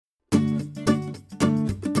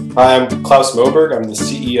Hi, I'm Klaus Moberg. I'm the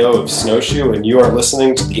CEO of Snowshoe, and you are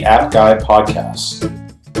listening to the App Guy Podcast.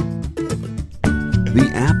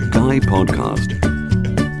 The App Guy Podcast.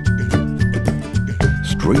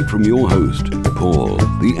 Straight from your host, Paul,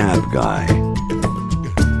 the App Guy.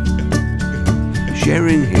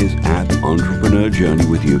 Sharing his app entrepreneur journey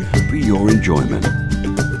with you for your enjoyment.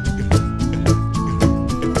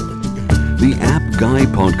 The App Guy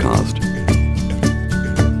Podcast.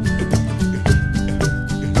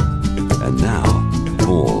 And now,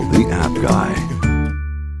 Paul, the App Guy.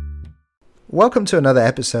 Welcome to another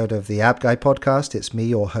episode of the App Guy Podcast. It's me,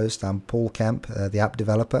 your host. I'm Paul Kemp, the app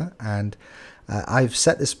developer, and I've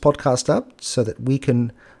set this podcast up so that we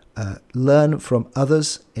can learn from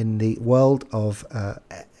others in the world of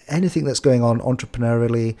anything that's going on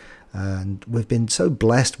entrepreneurially. And we've been so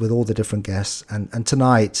blessed with all the different guests. And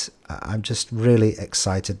tonight, I'm just really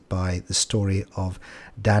excited by the story of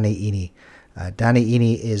Danny Iny. Danny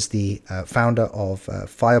Iny is the founder of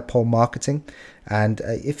Firepole Marketing. And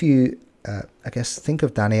if you I guess think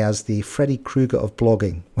of Danny as the Freddy Krueger of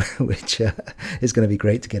blogging, which is going to be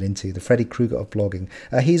great to get into, the Freddy Krueger of blogging.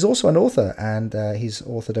 He's also an author, and he's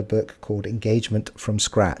authored a book called Engagement from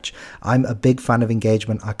Scratch. I'm a big fan of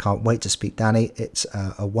engagement. I can't wait to speak. Danny, it's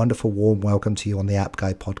a wonderful, warm welcome to you on the App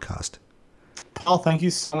Guy Podcast. Paul, thank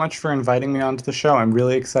you so much for inviting me onto the show. I'm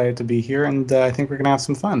really excited to be here, and I think we're going to have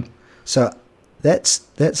some fun. So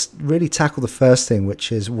let's really tackle the first thing,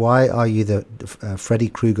 which is, why are you the Freddy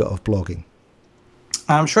Krueger of blogging?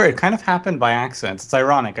 I'm sure it kind of happened by accident. It's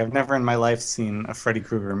ironic. I've never in my life seen a Freddy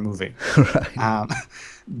Krueger movie. Right.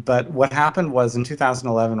 But what happened was in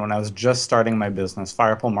 2011, when I was just starting my business,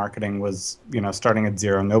 Firepole Marketing was, starting at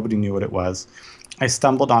zero. Nobody knew what it was. I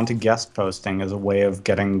stumbled onto guest posting as a way of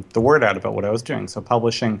getting the word out about what I was doing. So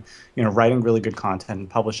publishing, writing really good content and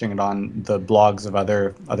publishing it on the blogs of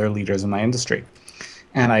other leaders in my industry.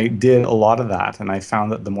 And I did a lot of that, and I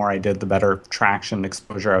found that the more I did, the better traction and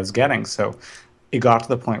exposure I was getting. So it got to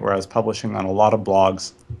the point where I was publishing on a lot of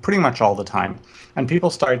blogs pretty much all the time. And people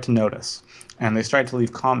started to notice, and they started to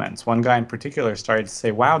leave comments. One guy in particular started to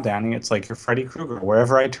say, "Wow, Danny, it's like you're Freddy Krueger.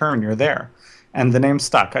 Wherever I turn, you're there." And the name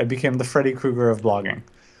stuck. I became the Freddy Krueger of blogging.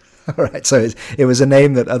 All right. So it was a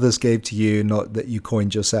name that others gave to you, not that you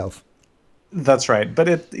coined yourself. That's right. But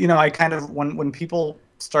I kind of, when people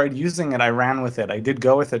started using it, I ran with it. I did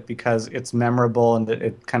go with it because it's memorable and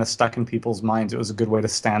it kind of stuck in people's minds. It was a good way to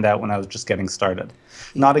stand out when I was just getting started.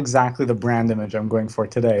 Not exactly the brand image I'm going for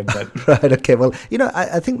today, but right. Okay. Well,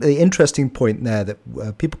 I think the interesting point there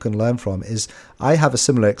that people can learn from is, I have a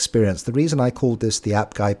similar experience. The reason I called this the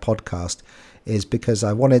App Guy Podcast is because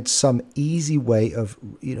I wanted some easy way of,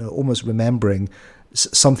 almost remembering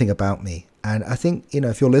something about me. And I think,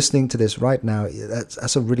 if you're listening to this right now,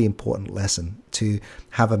 that's a really important lesson, to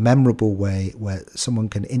have a memorable way where someone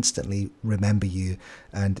can instantly remember you.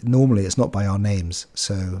 And normally it's not by our names.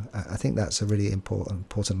 So I think that's a really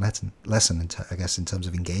important lesson, I guess, in terms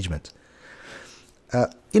of engagement.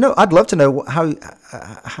 I'd love to know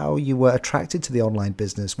how you were attracted to the online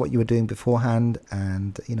business, what you were doing beforehand,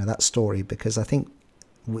 and, that story, because I think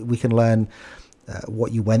we can learn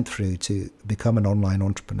what you went through to become an online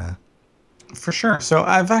entrepreneur. For sure. So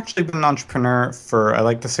I've actually been an entrepreneur for, I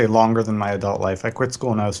like to say, longer than my adult life. I quit school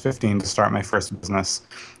when I was 15 to start my first business,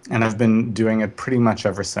 and I've been doing it pretty much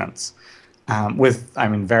ever since, with,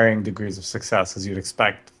 varying degrees of success, as you'd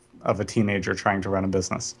expect of a teenager trying to run a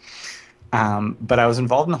business. But I was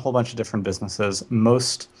involved in a whole bunch of different businesses.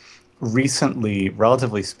 Most recently,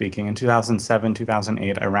 relatively speaking, in 2007,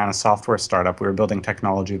 2008, I ran a software startup. We were building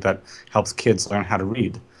technology that helps kids learn how to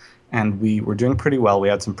read. And we were doing pretty well. We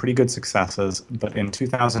had some pretty good successes. But in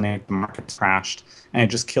 2008, the market crashed, and it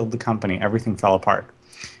just killed the company. Everything fell apart.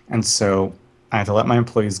 And so I had to let my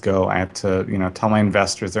employees go. I had to, tell my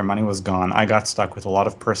investors their money was gone. I got stuck with a lot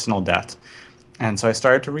of personal debt. And so I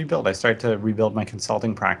started to rebuild. I started to rebuild my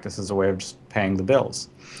consulting practice as a way of just paying the bills.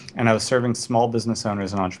 And I was serving small business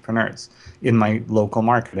owners and entrepreneurs in my local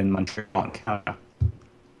market in Montreal, in Canada.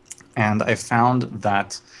 And I found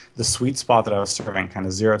that the sweet spot that I was serving, kind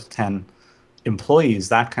of 0 to 10 employees,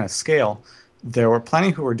 that kind of scale, there were plenty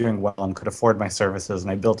who were doing well and could afford my services, and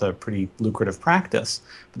I built a pretty lucrative practice.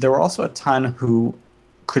 But there were also a ton who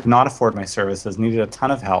could not afford my services, needed a ton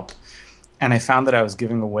of help. And I found that I was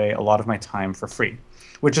giving away a lot of my time for free,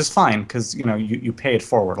 which is fine because, you pay it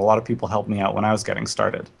forward. A lot of people helped me out when I was getting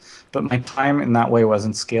started. But my time in that way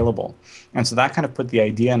wasn't scalable. And so that kind of put the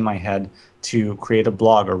idea in my head to create a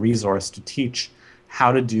blog, a resource to teach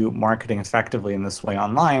how to do marketing effectively in this way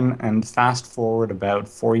online. And fast forward about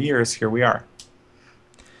 4 years, here we are.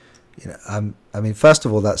 I mean, first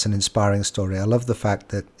of all, that's an inspiring story. I love the fact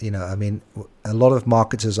that, I mean, a lot of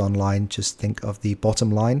marketers online just think of the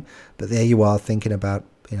bottom line, but there you are thinking about,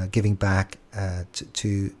 giving back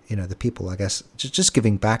to the people, I guess, just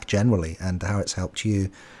giving back generally, and how it's helped you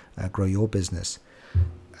grow your business.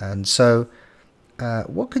 And so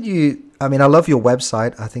what could you, I mean, I love your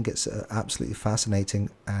website. I think it's absolutely fascinating.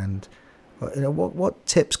 And what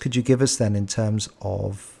tips could you give us then in terms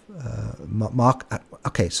of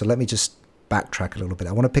okay, so let me just backtrack a little bit.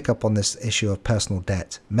 I want to pick up on this issue of personal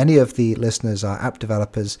debt. Many of the listeners are app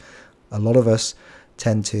developers. A lot of us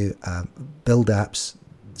tend to build apps,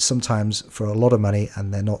 sometimes for a lot of money,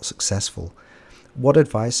 and they're not successful. What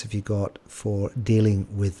advice have you got for dealing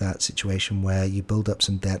with that situation where you build up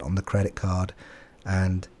some debt on the credit card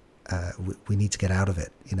and we need to get out of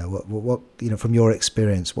it? What from your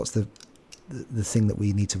experience, what's the thing that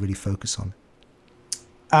we need to really focus on?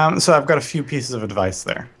 So I've got a few pieces of advice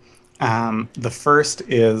there. The first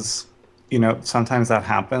is, sometimes that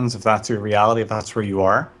happens. If that's your reality, if that's where you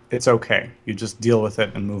are, it's okay. You just deal with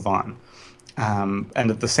it and move on. And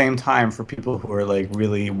at the same time, for people who are like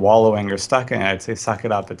really wallowing or stuck in it, I'd say suck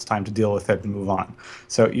it up. It's time to deal with it and move on.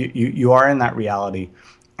 So you are in that reality.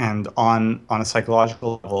 And on a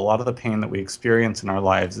psychological level, a lot of the pain that we experience in our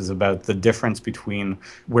lives is about the difference between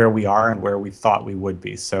where we are and where we thought we would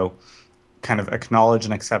be. So kind of acknowledge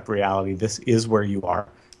and accept reality. This is where you are,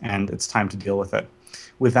 and it's time to deal with it.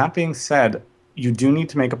 With that being said, you do need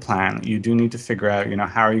to make a plan. You do need to figure out,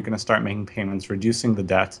 how are you going to start making payments, reducing the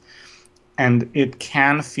debt. And it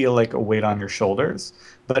can feel like a weight on your shoulders,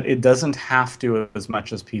 but it doesn't have to as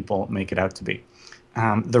much as people make it out to be.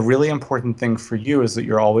 The really important thing for you is that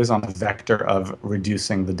you're always on a vector of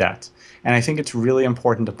reducing the debt. And I think it's really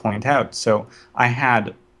important to point out. So I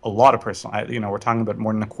had a lot of personal, we're talking about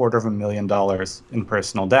more than $250,000 in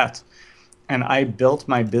personal debt. And I built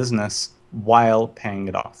my business while paying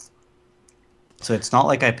it off. So it's not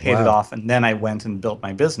like I paid it off and then I went and built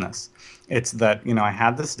my business. It's that, I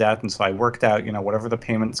had this debt, and so I worked out, whatever the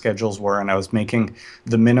payment schedules were, and I was making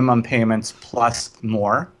the minimum payments plus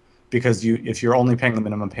more, because if you're only paying the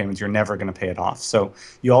minimum payments, you're never going to pay it off. So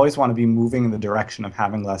you always want to be moving in the direction of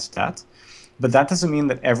having less debt. But that doesn't mean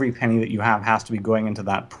that every penny that you have has to be going into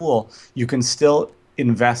that pool. You can still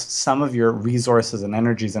invest some of your resources and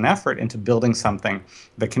energies and effort into building something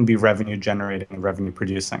that can be revenue generating and revenue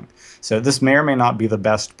producing. So this may or may not be the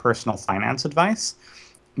best personal finance advice,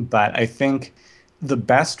 but I think the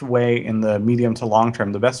best way in the medium to long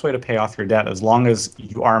term, the best way to pay off your debt, as long as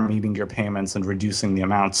you are meeting your payments and reducing the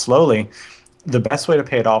amount slowly, the best way to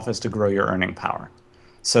pay it off is to grow your earning power.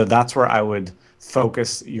 So that's where I would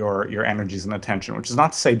focus your energies and attention, which is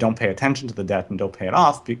not to say don't pay attention to the debt and don't pay it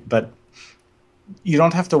off, but you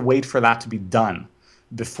don't have to wait for that to be done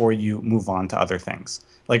before you move on to other things.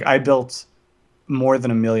 Like I built more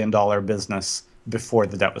than $1 million business before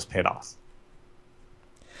the debt was paid off.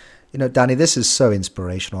 Danny, this is so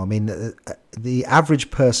inspirational. I mean, the average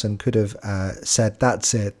person could have said,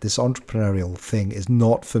 that's it, this entrepreneurial thing is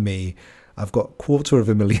not for me. I've got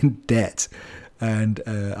 $250,000 debt. And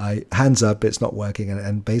I hands up, it's not working,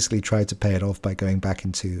 and basically tried to pay it off by going back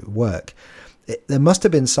into work. There must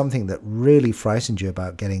have been something that really frightened you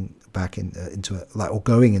about getting back or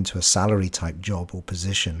going into a salary type job or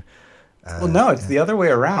position. Well, no, it's the other way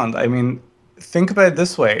around. I mean, think about it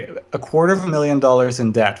this way: $250,000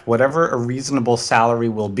 in debt, whatever a reasonable salary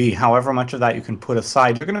will be, however much of that you can put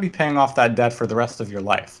aside, you're going to be paying off that debt for the rest of your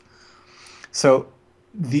life. So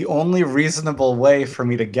the only reasonable way for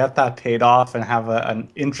me to get that paid off and have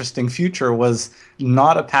an interesting future was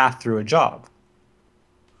not a path through a job,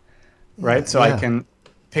 right? So I can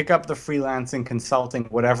pick up the freelancing, consulting,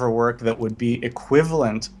 whatever work that would be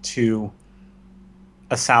equivalent to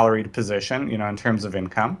a salaried position, in terms of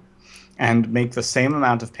income, and make the same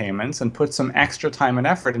amount of payments and put some extra time and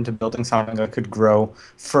effort into building something that could grow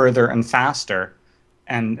further and faster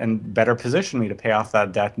and better position me to pay off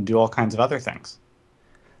that debt and do all kinds of other things.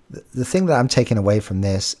 The thing that I'm taking away from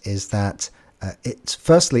this is that it's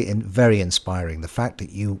firstly very inspiring. The fact that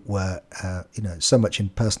you were, so much in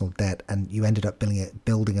personal debt and you ended up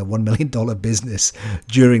building a $1 million business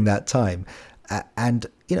during that time. And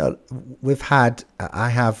I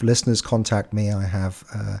have listeners contact me. I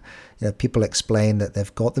have people explain that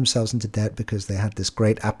they've got themselves into debt because they had this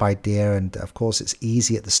great app idea, and of course it's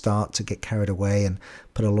easy at the start to get carried away and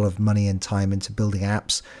put a lot of money and time into building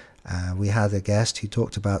apps. We had a guest who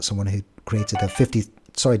talked about someone who created a 50.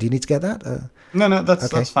 Sorry, do you need to get that? No,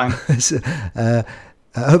 that's fine.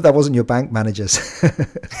 I hope that wasn't your bank managers.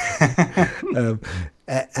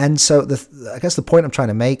 And so I guess the point I'm trying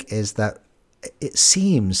to make is that it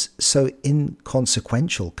seems so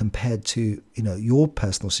inconsequential compared to your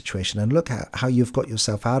personal situation, and look at how you've got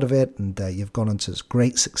yourself out of it, and you've gone on to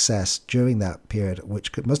great success during that period,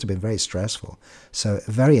 which must have been very stressful. So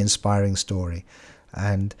a very inspiring story.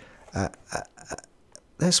 And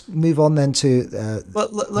let's move on then to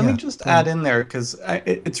let me just add in there, because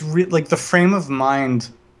it's like the frame of mind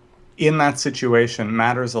in that situation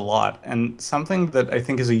matters a lot. And something that I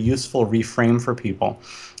think is a useful reframe for people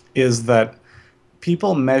is that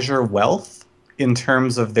people measure wealth in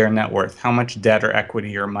terms of their net worth. How much debt or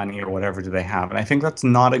equity or money or whatever do they have? And I think that's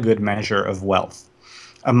not a good measure of wealth.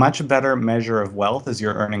 A much better measure of wealth is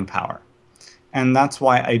your earning power. And that's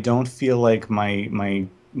why I don't feel like my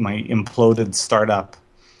imploded startup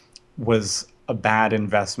was a bad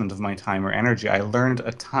investment of my time or energy. I learned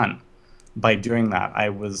a ton by doing that. I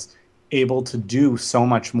was able to do so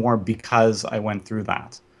much more because I went through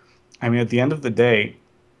that. I mean, at the end of the day,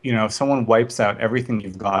 if someone wipes out everything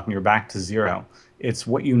you've got and you're back to zero, it's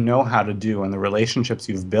what you know how to do and the relationships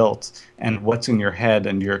you've built and what's in your head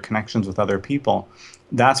and your connections with other people.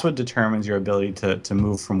 That's what determines your ability to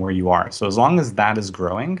move from where you are. So as long as that is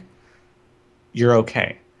growing, you're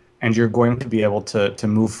okay. And you're going to be able to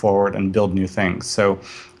move forward and build new things. So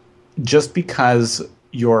just because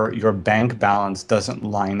your bank balance doesn't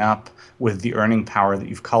line up with the earning power that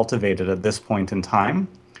you've cultivated at this point in time,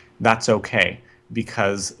 that's okay,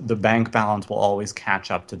 because the bank balance will always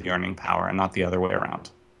catch up to the earning power and not the other way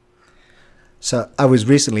around. So I was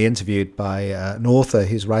recently interviewed by an author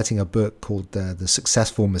who's writing a book called The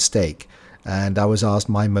Successful Mistake. And I was asked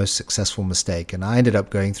my most successful mistake. And I ended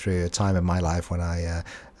up going through a time in my life when I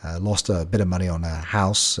lost a bit of money on a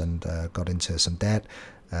house and got into some debt.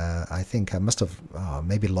 I think I must have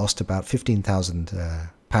maybe lost about £15,000,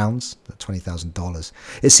 $20,000.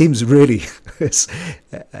 It seems really,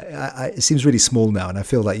 it seems really small now, and I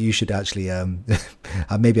feel like you should actually,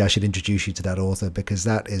 maybe I should introduce you to that author, because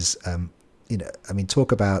that is,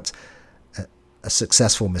 talk about a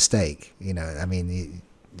successful mistake.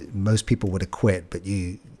 Most people would have quit, but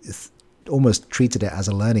you almost treated it as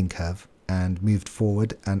a learning curve and moved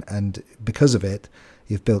forward, and because of it,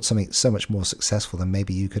 you've built something so much more successful than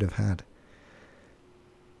maybe you could have had.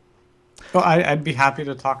 Well, I'd be happy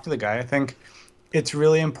to talk to the guy. I think it's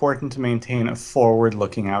really important to maintain a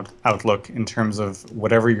forward-looking outlook in terms of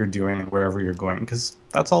whatever you're doing and wherever you're going, because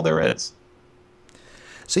that's all there is.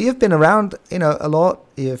 So you've been around, a lot.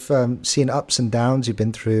 You've seen ups and downs. You've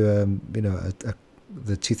been through,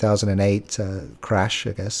 the 2008 crash,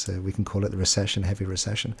 I guess we can call it, the recession, heavy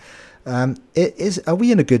recession. Are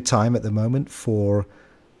we in a good time at the moment for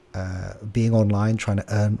being online, trying to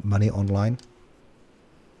earn money online?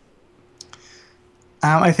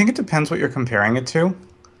 I think it depends what you're comparing it to.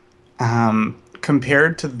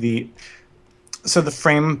 Compared to the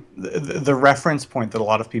reference point that a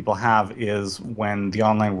lot of people have is when the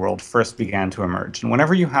online world first began to emerge. And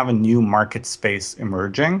whenever you have a new market space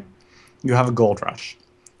emerging, you have a gold rush,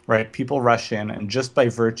 right? People rush in, and just by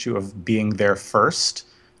virtue of being there first,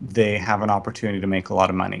 they have an opportunity to make a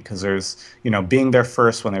lot of money, because there's, being there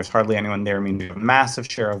first when there's hardly anyone there means you have a massive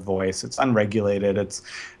share of voice. It's unregulated.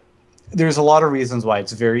 There's a lot of reasons why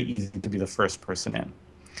it's very easy to be the first person in.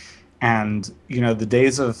 And, the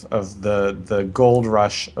days of the gold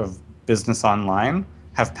rush of business online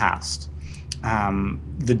have passed.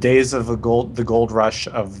 The days of the gold rush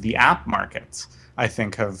of the app markets, I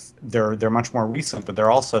think they're much more recent, but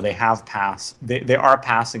they have passed. They are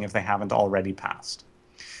passing if they haven't already passed.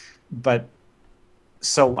 But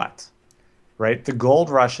so what, right? The gold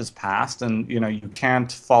rush has passed, and you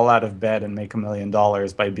can't fall out of bed and make $1 million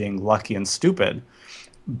by being lucky and stupid.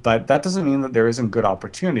 But that doesn't mean that there isn't good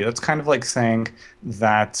opportunity. That's kind of like saying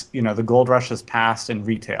that the gold rush has passed in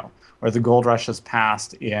retail, or the gold rush has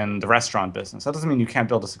passed in the restaurant business. That doesn't mean you can't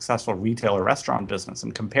build a successful retail or restaurant business.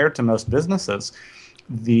 And compared to most businesses,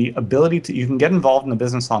 the ability you can get involved in a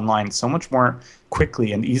business online so much more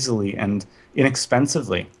quickly and easily and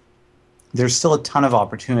inexpensively. There's still a ton of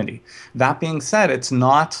opportunity. That being said, it's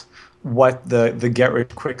not what the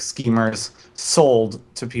get-rich-quick schemers sold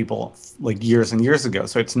to people like years and years ago.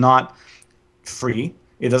 So it's not free.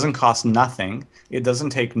 It doesn't cost nothing. It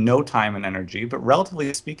doesn't take no time and energy. But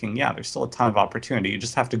relatively speaking, yeah, there's still a ton of opportunity. You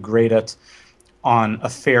just have to grade it on a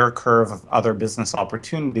fair curve of other business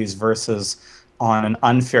opportunities versus on an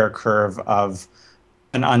unfair curve of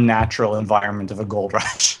an unnatural environment of a gold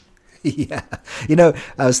rush. Yeah.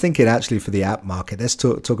 I was thinking actually for the app market, let's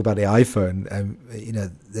talk about the iPhone.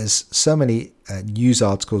 There's so many news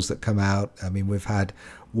articles that come out. I mean, we've had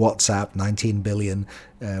WhatsApp, 19 billion.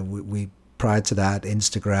 We prior to that,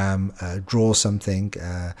 Instagram, Draw Something,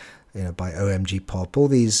 by OMG Pop, all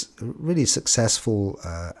these really successful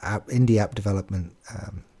indie app development,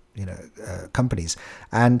 companies.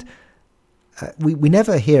 And we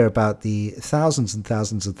never hear about the thousands and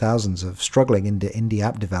thousands and thousands of struggling indie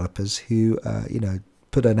app developers who,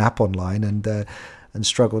 put an app online and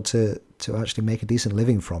struggle to actually make a decent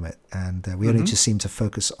living from it. And we only just seem to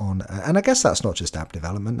focus on, and I guess that's not just app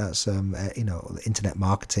development, that's, internet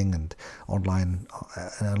marketing and online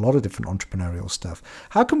and a lot of different entrepreneurial stuff.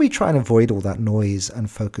 How can we try and avoid all that noise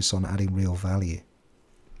and focus on adding real value?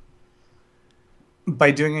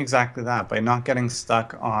 By doing exactly that, by not getting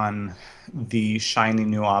stuck on the shiny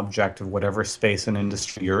new object of whatever space and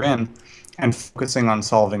industry you're in, and focusing on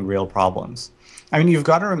solving real problems. I mean, you've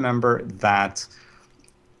got to remember that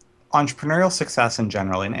entrepreneurial success in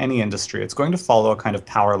general, in any industry, it's going to follow a kind of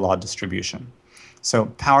power law distribution. So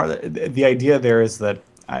the idea there is that,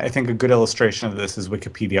 I think a good illustration of this is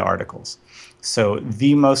Wikipedia articles. So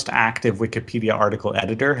the most active Wikipedia article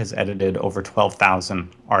editor has edited over 12,000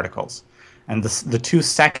 articles. And the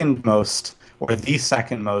second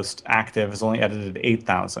most active has only edited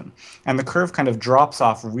 8,000. And the curve kind of drops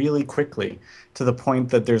off really quickly to the point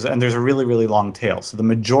that there's a really, really long tail. So the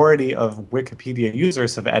majority of Wikipedia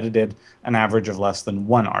users have edited an average of less than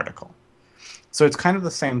one article. So it's kind of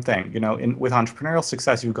the same thing. With entrepreneurial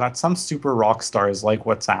success, you've got some super rock stars like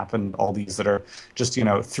WhatsApp and all these that are just,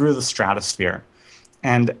 through the stratosphere.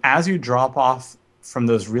 And as you drop off from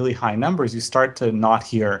those really high numbers, you start to not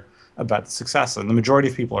hear about the success. And the majority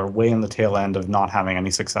of people are way in the tail end of not having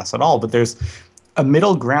any success at all. But there's a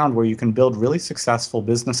middle ground where you can build really successful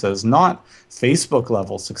businesses, not Facebook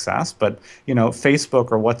level success, but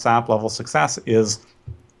Facebook or WhatsApp level success is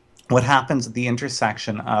what happens at the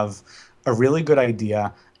intersection of a really good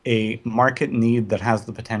idea, a market need that has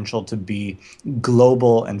the potential to be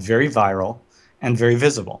global and very viral and very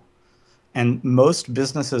visible. And most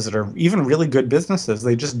businesses that are even really good businesses,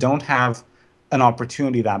 they just don't have an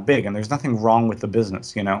opportunity that big, and there's nothing wrong with the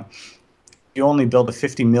business. You only build a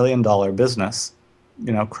 $50 million business,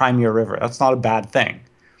 Crimea River, that's not a bad thing.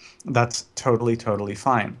 That's totally, totally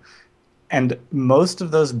fine. And most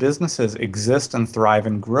of those businesses exist and thrive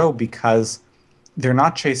and grow because they're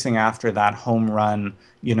not chasing after that home run,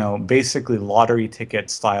 basically lottery ticket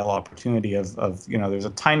style opportunity of there's a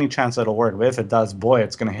tiny chance it'll work, but if it does, boy,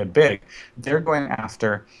 it's going to hit big. They're going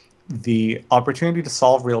after the opportunity to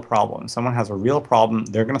solve real problems. Someone has a real problem,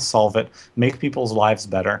 they're going to solve it, make people's lives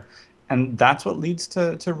better. And that's what leads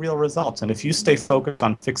to real results. And if you stay focused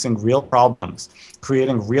on fixing real problems,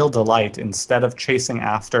 creating real delight, instead of chasing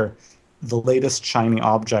after the latest shiny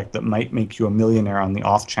object that might make you a millionaire on the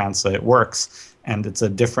off chance that it works, and it's a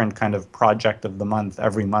different kind of project of the month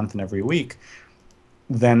and every week,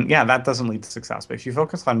 then that doesn't lead to success. But if you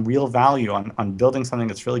focus on real value, on building something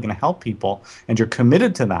that's really going to help people, and you're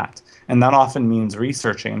committed to that, and that often means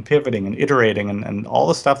researching and pivoting and iterating and all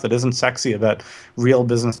the stuff that isn't sexy about real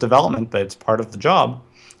business development, but it's part of the job,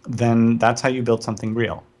 then that's how you build something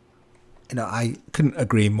real. I couldn't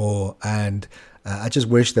agree more. And I just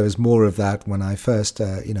wish there was more of that when I first,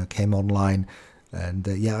 came online. And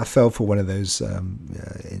I fell for one of those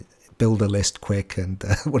build a list quick and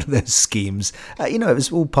one of those schemes. It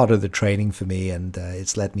was all part of the training for me, and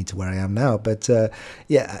it's led me to where I am now. But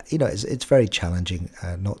it's very challenging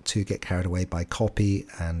not to get carried away by copy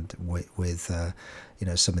and with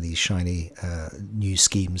some of these shiny new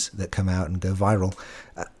schemes that come out and go viral.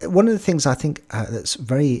 One of the things I think that's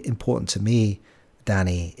very important to me,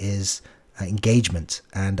 Danny, is engagement.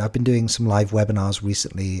 And I've been doing some live webinars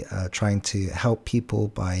recently trying to help people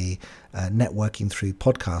by networking through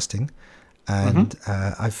podcasting. And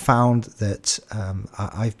I've found that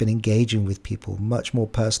I've been engaging with people much more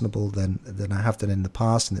personable than I have done in the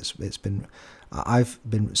past. And I've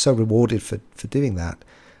been so rewarded for doing that.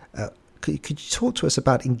 Could you talk to us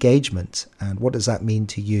about engagement and what does that mean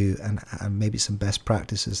to you, and maybe some best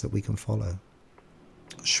practices that we can follow?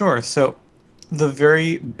 Sure. So the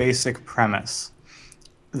very basic premise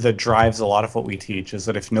that drives a lot of what we teach is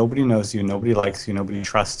that if nobody knows you, nobody likes you, nobody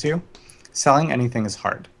trusts you, selling anything is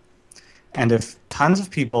hard. And if tons of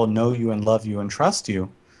people know you and love you and trust you,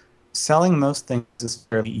 selling most things is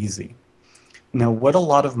fairly easy. Now, what a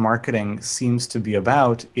lot of marketing seems to be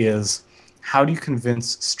about is how do you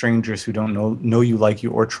convince strangers who don't know you, like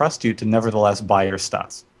you, or trust you to nevertheless buy your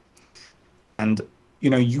stuff? And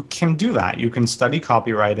you can do that. You can study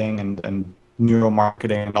copywriting and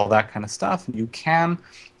neuromarketing and all that kind of stuff. And you can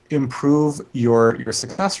improve your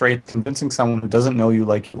success rate convincing someone who doesn't know you,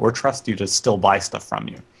 like you, or trust you to still buy stuff from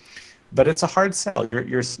you. But it's a hard sell.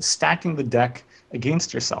 You're stacking the deck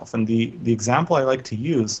against yourself. And the example I like to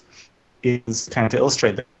use is kind of to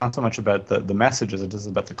illustrate that it's not so much about the message as it is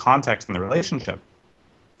about the context and the relationship.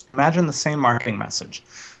 Imagine the same marketing message.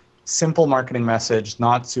 Simple marketing message,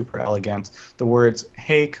 not super elegant. The words,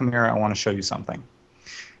 "Hey, come here, I want to show you something."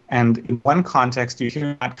 And in one context, you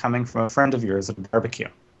hear that coming from a friend of yours at a barbecue.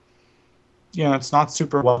 It's not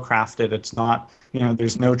super well crafted. It's not,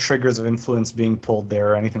 there's no triggers of influence being pulled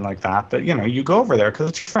there or anything like that. But, you go over there because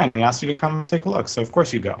it's your friend. He asked you to come take a look. So, of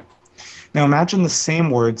course, you go. Now, imagine the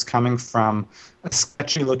same words coming from a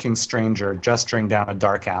sketchy-looking stranger gesturing down a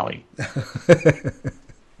dark alley.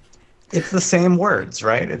 It's the same words,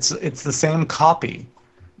 right? It's the same copy,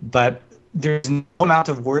 but there's no amount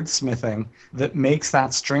of wordsmithing that makes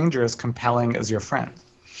that stranger as compelling as your friend.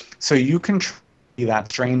 So you can be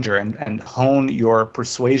that stranger and hone your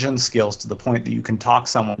persuasion skills to the point that you can talk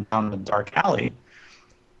someone down the dark alley,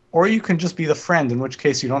 or you can just be the friend, in which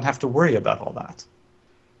case you don't have to worry about all that.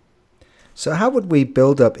 So how would we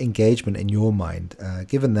build up engagement in your mind,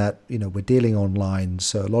 given that, we're dealing online?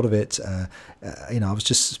 So a lot of it, I was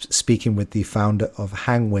just speaking with the founder of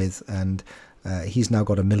HangWith, and he's now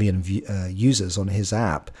got 1 million users on his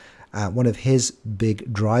app. One of his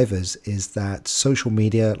big drivers is that social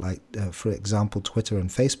media, like, for example, Twitter and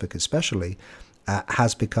Facebook especially,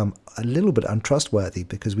 has become a little bit untrustworthy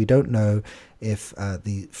because we don't know if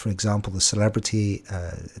for example, the celebrity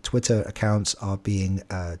Twitter accounts are being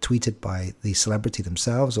tweeted by the celebrity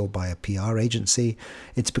themselves or by a PR agency.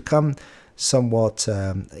 It's become somewhat,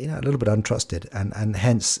 a little bit untrusted, and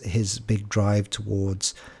hence his big drive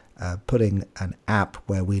towards putting an app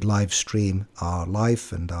where we live stream our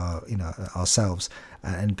life and our, ourselves,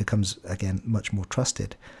 and becomes again much more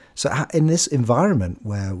trusted. So in this environment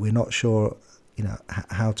where we're not sure,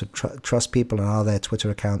 how to trust people, and are their Twitter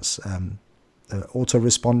accounts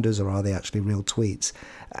autoresponders or are they actually real tweets?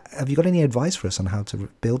 Have you got any advice for us on how to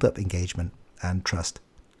build up engagement and trust?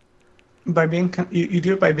 By being, you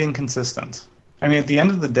do it by being consistent. I mean, at the end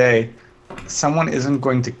of the day, someone isn't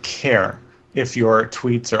going to care if your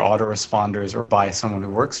tweets are autoresponders or by someone who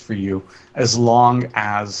works for you, as long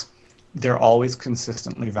as they're always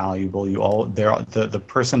consistently valuable. The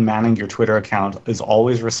person manning your Twitter account is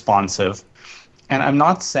always responsive. And I'm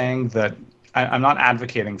not saying that, I'm not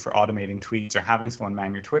advocating for automating tweets or having someone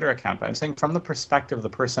man your Twitter account, but I'm saying from the perspective of the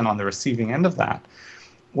person on the receiving end of that,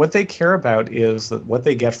 what they care about is that what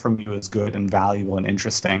they get from you is good and valuable and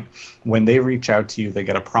interesting. When they reach out to you, they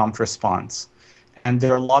get a prompt response. And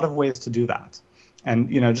there are a lot of ways to do that. And,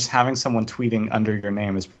 just having someone tweeting under your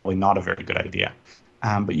name is probably not a very good idea.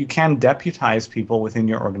 But you can deputize people within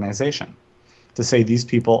your organization to say these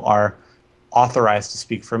people are authorized to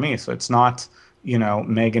speak for me. So it's not,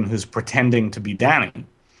 Megan who's pretending to be Danny.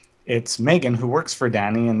 It's Megan who works for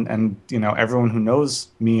Danny, and everyone who knows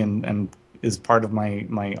me and is part of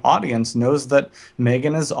my audience knows that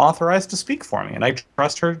Megan is authorized to speak for me, and I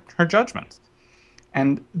trust her judgment.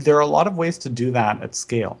 And there are a lot of ways to do that at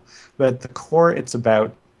scale. But at the core, it's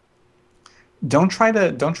about don't try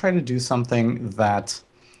to do something that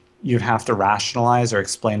you'd have to rationalize or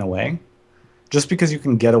explain away. Just because you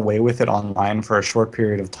can get away with it online for a short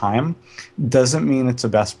period of time doesn't mean it's a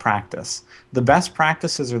best practice. The best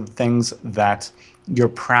practices are the things that you're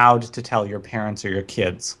proud to tell your parents or your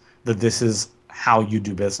kids, that this is how you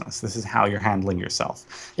do business. This is how you're handling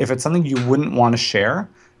yourself. If it's something you wouldn't want to share,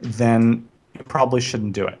 then you probably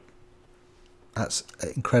shouldn't do it. That's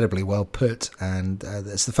incredibly well put, and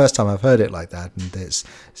it's the first time I've heard it like that, and it's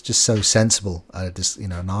just so sensible. Just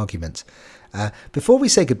an argument. Before we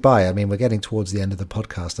say goodbye, I mean, we're getting towards the end of the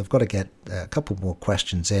podcast. I've got to get a couple more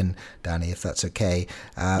questions in, Danny, if that's okay.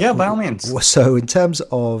 Yeah, by all means. So, in terms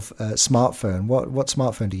of smartphone, what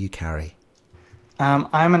smartphone do you carry?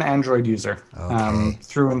 I'm an Android user, okay.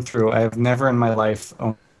 Through and through. I have never in my life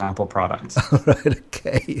owned Apple products. All right,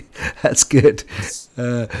 okay, that's good.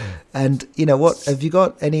 And what? Have you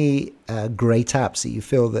got any great apps that you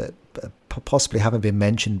feel that possibly haven't been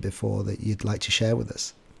mentioned before that you'd like to share with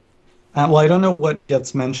us? Well, I don't know what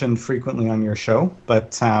gets mentioned frequently on your show,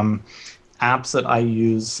 but apps that I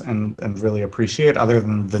use and really appreciate, other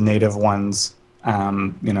than the native ones,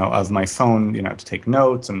 of my phone, to take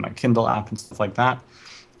notes, and my Kindle app and stuff like that.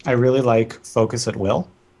 I really like Focus at Will,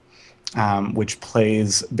 which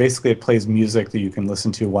plays music that you can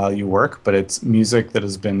listen to while you work, but it's music that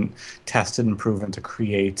has been tested and proven to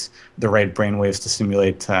create the right brainwaves to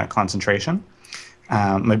stimulate concentration.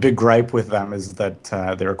 My big gripe with them is that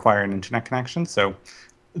they require an internet connection. So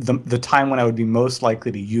the time when I would be most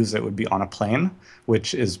likely to use it would be on a plane,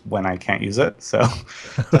 which is when I can't use it. So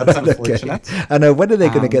that's Okay. unfortunate. I know. When are they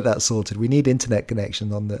going to get Um, that sorted? We need internet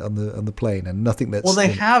connection on the plane, and nothing well, that's they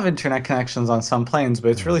have internet connections on some planes,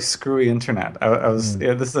 but it's Mm, really screwy internet. I was mm.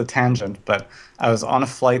 yeah, this is a tangent, but I was on a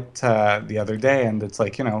flight the other day, and it's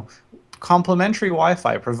like, complimentary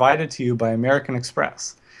Wi-Fi provided to you by American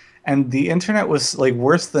Express. And the internet was like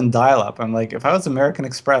worse than dial-up. I'm like, if I was American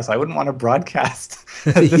Express, I wouldn't want to broadcast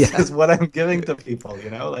that this Yeah. is what I'm giving to people,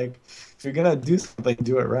 Like, if you're gonna do something,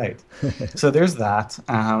 do it right. So there's that.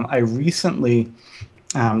 I recently,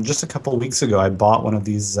 just a couple of weeks ago, I bought one of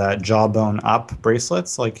these Jawbone Up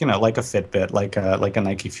bracelets, like a Fitbit, like a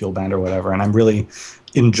Nike Fuel Band or whatever. And I'm really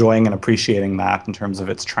enjoying and appreciating that in terms of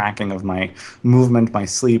its tracking of my movement, my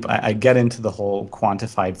sleep. I get into the whole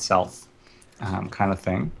quantified self kind of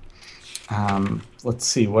thing. Let's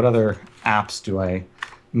see, what other apps do I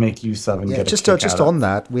make use of and Yeah, get a just kick just out on of?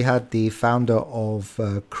 that, we had the founder of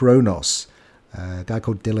Kronos, a guy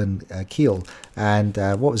called Dylan Keel, and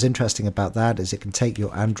what was interesting about that is it can take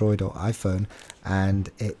your Android or iPhone, and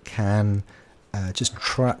it can just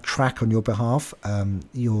track on your behalf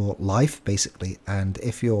your life basically. And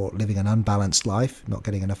if you're living an unbalanced life, not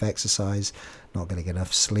getting enough exercise, not getting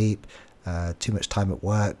enough sleep, too much time at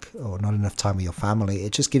work, or not enough time with your family,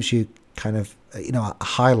 it just gives you kind of a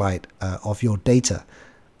highlight of your data.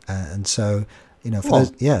 And so, for Cool.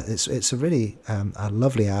 those, yeah, it's a really a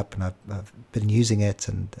lovely app, and I've been using it,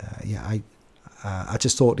 and I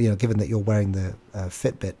just thought, given that you're wearing the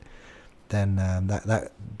Fitbit, then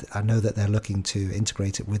that I know that they're looking to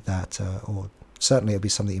integrate it with that, or certainly it'll be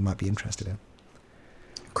something you might be interested in.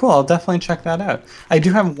 Cool, I'll definitely check that out. I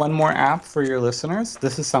do have one more app for your listeners.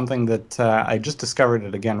 This is something that I just discovered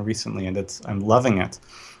it again recently, and I'm loving it.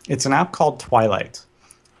 It's an app called Twilight.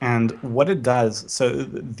 And what it does, so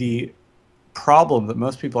the problem that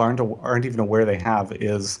most people aren't even aware they have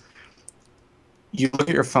is you look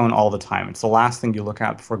at your phone all the time. It's the last thing you look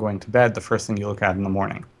at before going to bed, the first thing you look at in the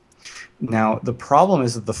morning. Now, the problem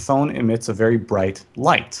is that the phone emits a very bright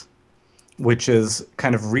light, which is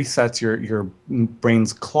kind of resets your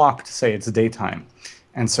brain's clock to say it's daytime.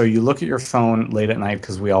 And so you look at your phone late at night,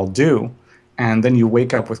 because we all do, and then you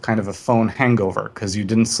wake up with kind of a phone hangover because you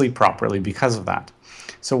didn't sleep properly because of that.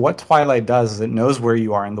 So what Twilight does is it knows where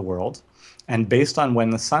you are in the world, and based on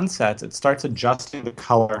when the sun sets, it starts adjusting the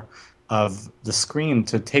color of the screen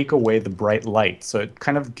to take away the bright light. So it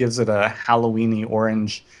kind of gives it a Halloween-y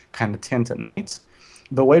orange kind of tint at night.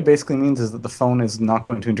 But what it basically means is that the phone is not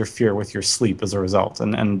going to interfere with your sleep as a result,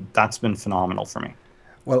 and that's been phenomenal for me.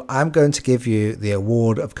 Well, I'm going to give you the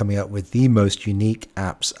award of coming up with the most unique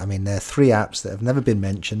apps. I mean, there are 3 apps that have never been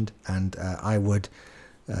mentioned, and I would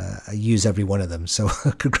use every one of them. So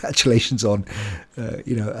congratulations on,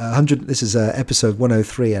 100. This is episode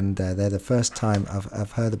 103, and they're the first time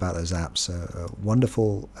I've heard about those apps. So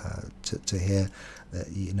wonderful to hear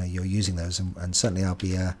that you're using those, and certainly I'll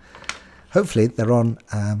be. Hopefully, they're on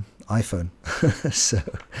iPhone. So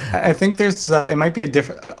I think there's it might be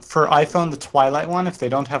different for iPhone. The Twilight one, if they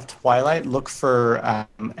don't have Twilight, look for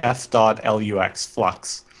f.lux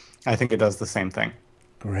Flux. I think it does the same thing.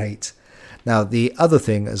 great. Now, the other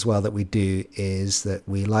thing as well that we do is that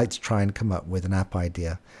we like to try and come up with an app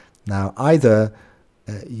idea. Now, either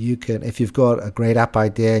you can, if you've got a great app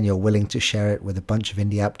idea and you're willing to share it with a bunch of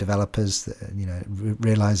indie app developers that,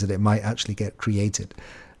 realize that it might actually get created,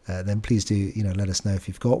 then please do, let us know if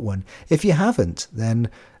you've got one. If you haven't, then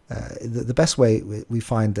the best way we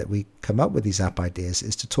find that we come up with these app ideas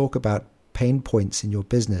is to talk about pain points in your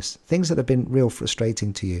business, things that have been real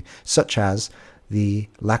frustrating to you, such as the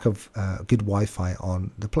lack of good Wi-Fi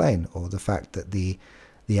on the plane, or the fact that the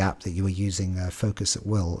app that you were using, Focus at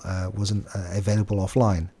Will, wasn't available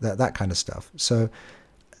offline, that kind of stuff. So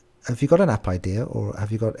have you got an app idea, or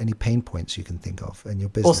have you got any pain points you can think of in your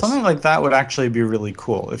business? Well, something like that would actually be really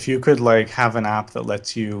cool. If you could have an app that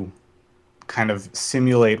lets you kind of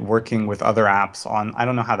simulate working with other apps on, I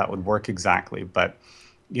don't know how that would work exactly, but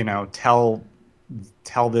tell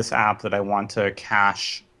this app that I want to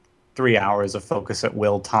cache 3 hours of Focus at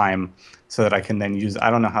Will time so that I can then use, I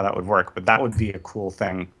don't know how that would work, but that would be a cool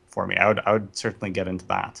thing for me. I would certainly get into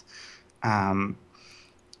that.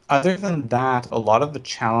 Other than that, a lot of the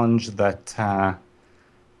challenge that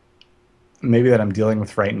maybe that I'm dealing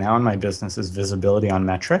with right now in my business is visibility on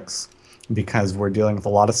metrics, because we're dealing with a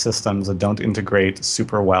lot of systems that don't integrate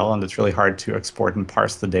super well, and it's really hard to export and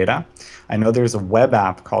parse the data. I know there's a web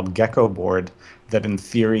app called Gecko Board that in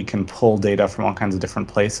theory can pull data from all kinds of different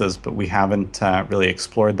places, but we haven't really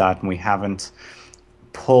explored that, and we haven't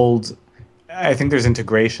pulled I think there's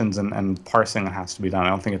integrations and parsing that has to be done. I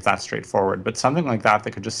don't think it's that straightforward, but something like that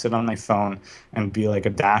could just sit on my phone and be like a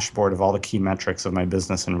dashboard of all the key metrics of my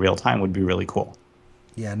business in real time would be really cool.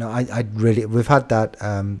 Yeah, no, I really, we've had that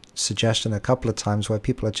suggestion a couple of times where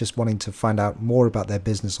people are just wanting to find out more about their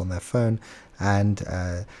business on their phone. And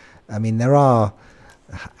I mean, there are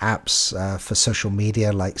apps for social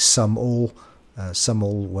media like SumAll,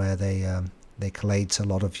 where they collate a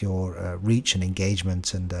lot of your reach and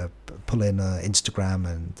engagement and pull in Instagram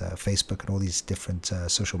and Facebook and all these different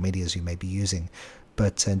social medias you may be using.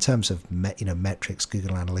 But in terms of metrics,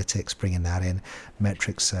 Google Analytics, bringing that in,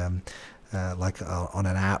 metrics like on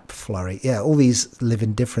an app, Flurry, yeah, all these live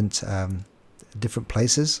in different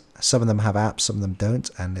places. Some of them have apps, some of them don't,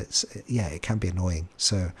 and it can be annoying.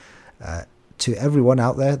 So to everyone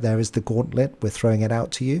out there, there is the gauntlet. We're throwing it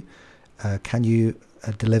out to you. Can you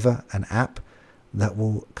deliver an app that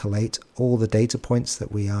will collate all the data points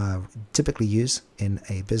that we typically use in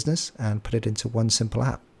a business and put it into one simple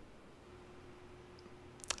app?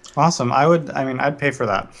 Awesome. I'd pay for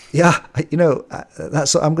that. Yeah,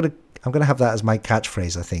 that's I'm gonna have that as my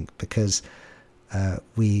catchphrase, I think, because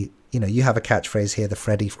you have a catchphrase here, the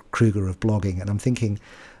Freddy Krueger of blogging, and I'm thinking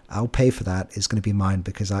I'll pay for that. It's going to be mine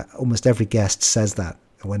because almost every guest says that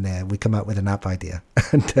when we come up with an app idea,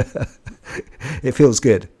 and it feels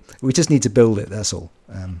good. We just need to build it. That's all.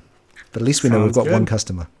 But at least we know we've got one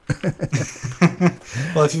customer.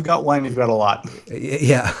 Well, if you've got one, you've got a lot.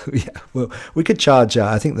 Yeah. Well, we could charge.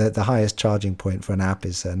 I think that the highest charging point for an app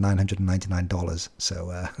is $999.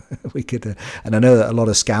 So we could. And I know that a lot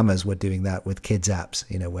of scammers were doing that with kids' apps.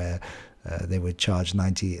 Where they would charge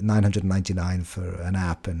 $999 for an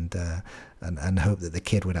app and hope that the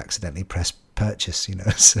kid would accidentally press purchase.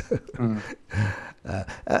 So. I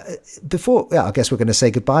guess we're going to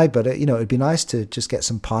say goodbye, but it'd be nice to just get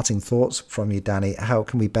some parting thoughts from you, Danny. How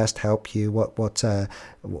can we best help you? I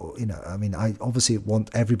obviously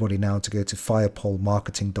want everybody now to go to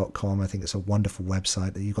firepolmarketing.com. I think it's a wonderful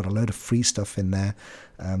website. You've got a load of free stuff in there,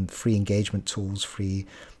 free engagement tools, free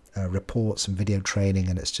reports and video training,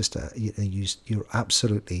 and it's just you're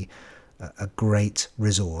absolutely a great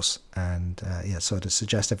resource. And so I'd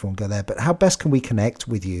suggest everyone go there. But how best can we connect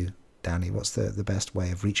with you, Danny? What's the best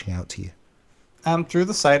way of reaching out to you? Through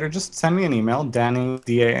the site, or just send me an email, Danny,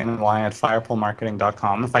 DANY, at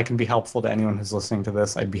firepolmarketing.com. If I can be helpful to anyone who's listening to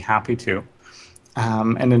this, I'd be happy to.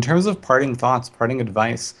 And in terms of parting thoughts, parting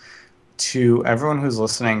advice, to everyone who's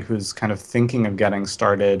listening, who's kind of thinking of getting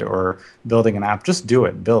started or building an app, just do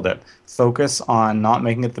it, build it. Focus on not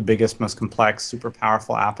making it the biggest, most complex, super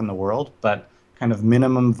powerful app in the world, but kind of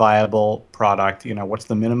minimum viable product. What's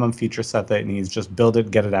the minimum feature set that it needs? Just build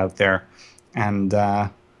it, get it out there, and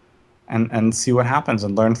see what happens,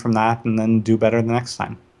 and learn from that, and then do better the next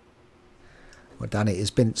time. Well, Danny,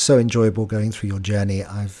 it's been so enjoyable going through your journey.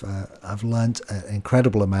 I've learned an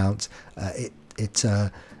incredible amount.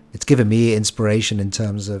 It's given me inspiration in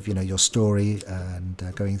terms of your story and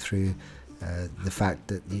going through the fact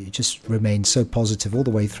that you just remained so positive all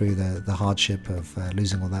the way through the hardship of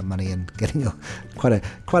losing all that money and getting quite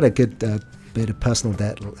a good bit of personal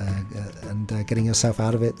debt and getting yourself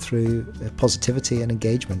out of it through positivity and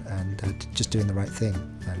engagement and just doing the right thing.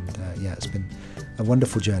 And it's been a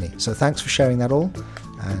wonderful journey. So thanks for sharing that all,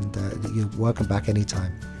 and you're welcome back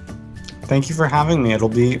anytime. Thank you for having me. It'll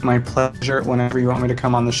be my pleasure whenever you want me to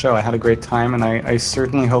come on the show. I had a great time, and I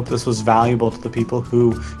certainly hope this was valuable to the people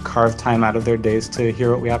who carve time out of their days to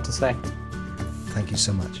hear what we have to say. Thank you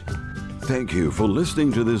so much. Thank you for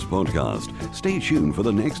listening to this podcast. Stay tuned for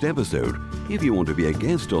the next episode. If you want to be a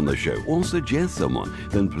guest on the show or suggest someone,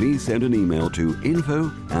 then please send an email to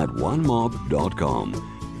info@onemob.com.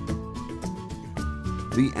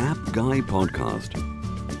 The App Guy Podcast.